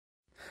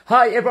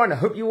Hi everyone, I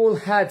hope you all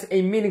had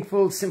a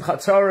meaningful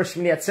Simchat Torah,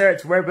 Shmini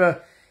Atzeret,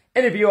 wherever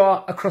any of you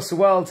are across the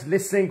world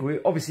listening. We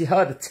obviously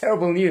heard the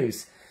terrible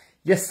news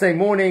yesterday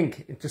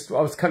morning.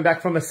 I was coming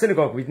back from a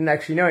synagogue. We didn't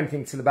actually know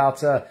anything till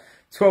about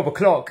 12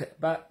 o'clock.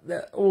 But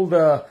all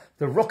the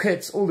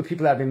rockets, all the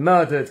people that have been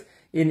murdered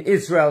in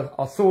Israel,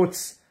 our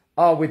thoughts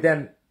are with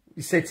them.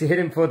 We say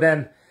Tehillim for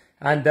them.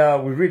 And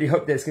we really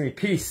hope there's going to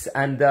be peace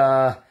and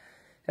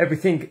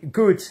everything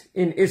good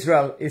in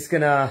Israel is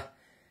going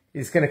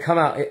to come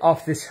out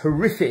after this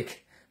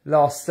horrific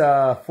last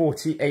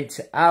 48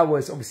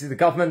 hours. Obviously, the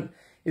government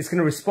is going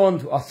to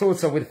respond. Our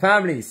thoughts are with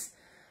families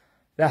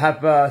that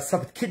have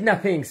suffered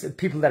kidnappings,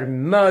 people that have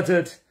been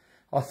murdered.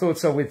 Our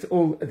thoughts are with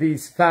all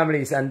these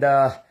families, and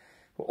we're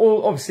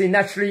all obviously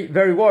naturally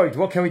very worried.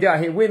 What can we do out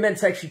here? We're meant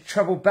to actually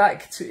travel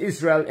back to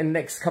Israel in the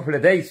next couple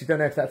of days. We don't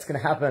know if that's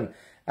going to happen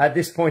at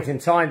this point in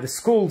time. The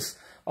schools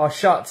are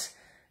shut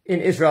in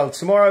Israel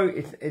tomorrow.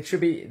 It should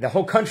be the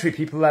whole country.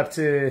 People have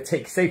to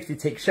take safety,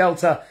 take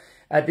shelter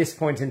at this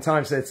point in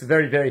time. So it's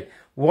very, very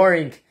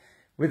worrying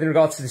with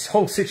regards to this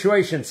whole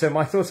situation. So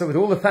my thoughts are with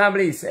all the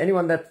families,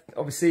 anyone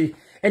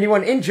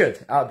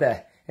injured out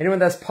there, anyone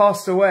that's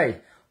passed away,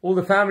 all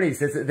the families.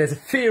 There's a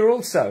fear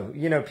also,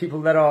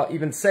 people that are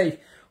even safe.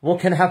 What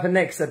can happen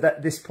next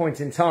at this point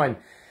in time?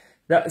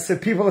 So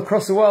people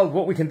across the world,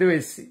 what we can do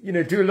is,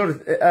 do a lot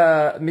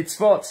of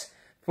mitzvot.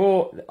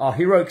 For our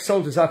heroic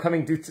soldiers are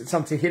coming, do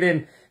some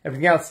Tehillim,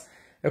 everything else.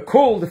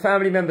 Call the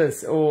family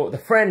members or the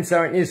friends that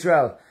are in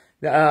Israel.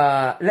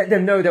 Let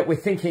them know that we're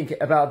thinking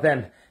about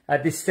them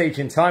at this stage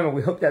in time. And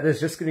we hope that there's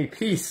just going to be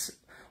peace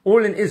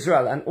all in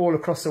Israel and all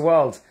across the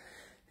world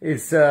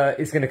is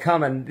going to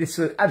come. And this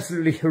was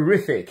absolutely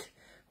horrific,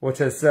 what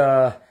has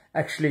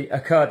actually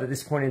occurred at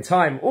this point in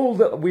time.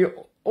 We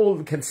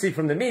all can see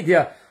from the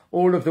media,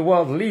 all of the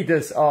world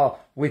leaders are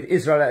with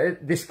Israel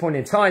at this point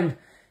in time.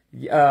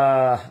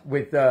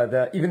 With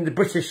even the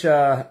British,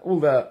 all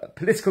the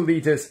political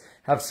leaders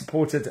have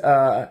supported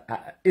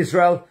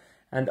Israel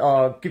and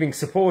are giving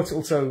support.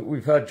 Also,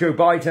 we've heard Joe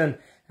Biden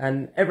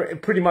and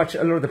pretty much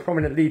a lot of the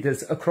prominent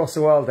leaders across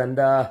the world. And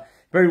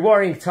very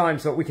worrying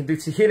times. What we can do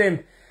to heal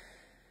him.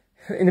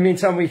 In the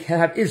meantime, we can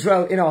have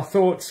Israel in our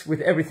thoughts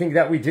with everything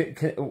that we do,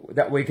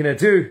 that we're going to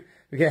do.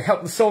 We're going to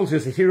help the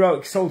soldiers, the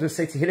heroic soldiers,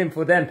 say Tehillim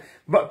for them,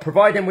 but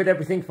provide them with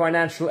everything,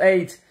 financial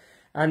aid.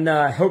 And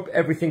hope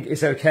everything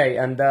is okay.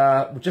 And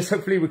just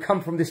hopefully we come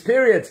from this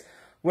period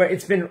where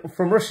it's been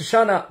from Rosh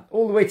Hashanah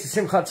all the way to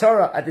Simchat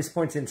Torah at this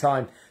point in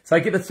time. So I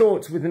give a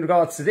thought with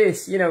regards to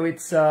this.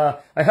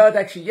 I heard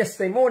actually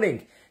yesterday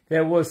morning,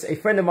 there was a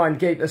friend of mine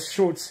gave a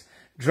short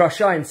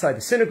drasha inside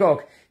the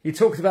synagogue. He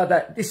talked about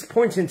that this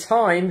point in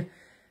time,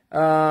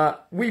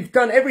 we've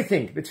done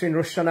everything between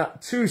Rosh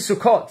Hashanah to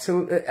Sukkot,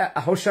 to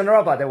Hoshana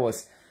Rabbah there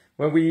was,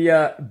 where we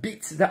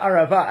beat the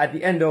Arava at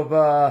the end of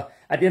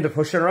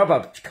Hoshana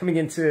Rabbah, coming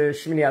into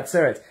Shmini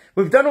Atzeret.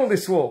 We've done all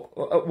this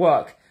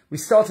work. We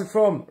started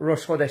from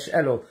Rosh Chodesh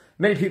Elul.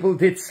 Many people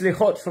did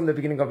slichot from the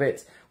beginning of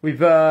it.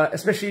 We've,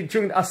 especially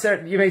during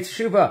Aseret Yemei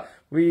Teshuvah,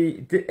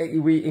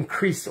 we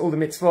increased all the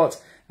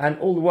mitzvot and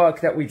all the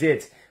work that we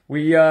did.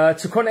 We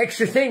took on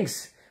extra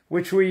things,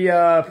 which we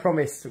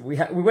promised. We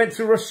went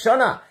through Rosh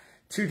Hashanah,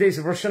 2 days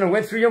of Rosh Hashanah,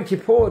 went through Yom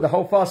Kippur, the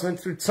whole fast, went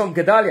through Tzom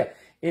Gedalia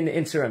in the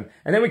interim.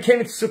 And then we came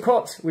into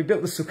Sukkot. We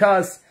built the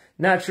Sukkahs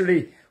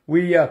naturally.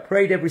 We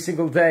prayed every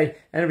single day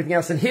and everything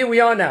else. And here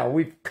we are now.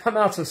 We've come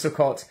out of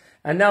Sukkot.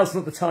 And now's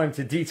not the time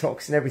to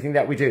detox and everything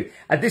that we do.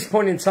 At this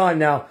point in time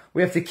now,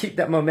 we have to keep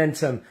that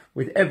momentum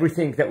with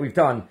everything that we've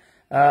done.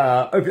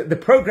 Over the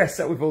progress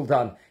that we've all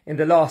done in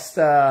the last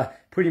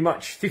pretty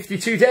much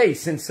 52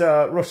 days since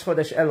Rosh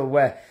Chodesh Elul,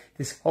 where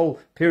this whole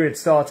period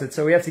started.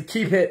 So we have to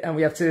keep it, and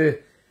we have to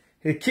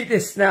keep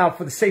this now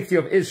for the safety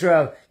of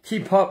Israel.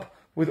 Keep up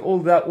with all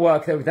that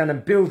work that we've done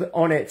and build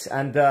on it,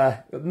 and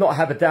not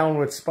have a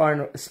downward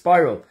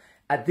spiral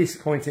at this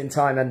point in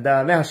time. And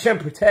may Hashem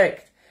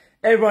protect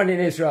everyone in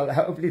Israel.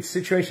 Hopefully the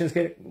situation is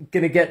going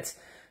to get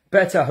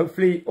better.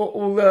 Hopefully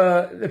all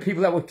the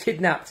people that were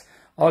kidnapped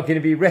are going to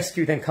be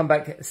rescued and come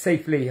back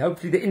safely.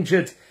 Hopefully the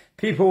injured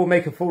people will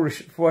make a full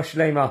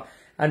shlema,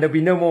 and there'll be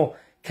no more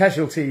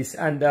casualties.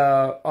 And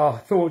our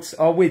thoughts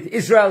are with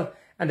Israel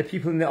and the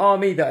people in the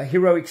army, the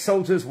heroic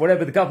soldiers,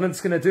 whatever the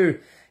government's going to do.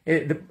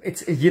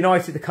 It's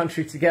united the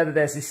country together.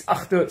 There's this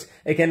achdut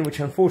again, which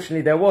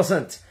unfortunately there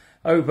wasn't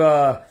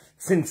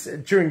since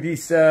during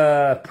these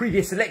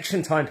previous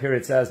election time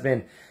periods there has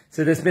been.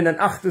 So there's been an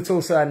achdut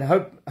also, and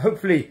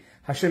hopefully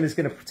Hashem is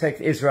going to protect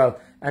Israel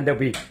and there'll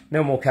be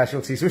no more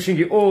casualties. Wishing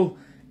you all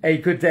a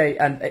good day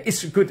and a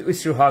good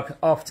Isru Hag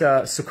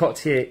after Sukkot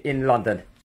here in London.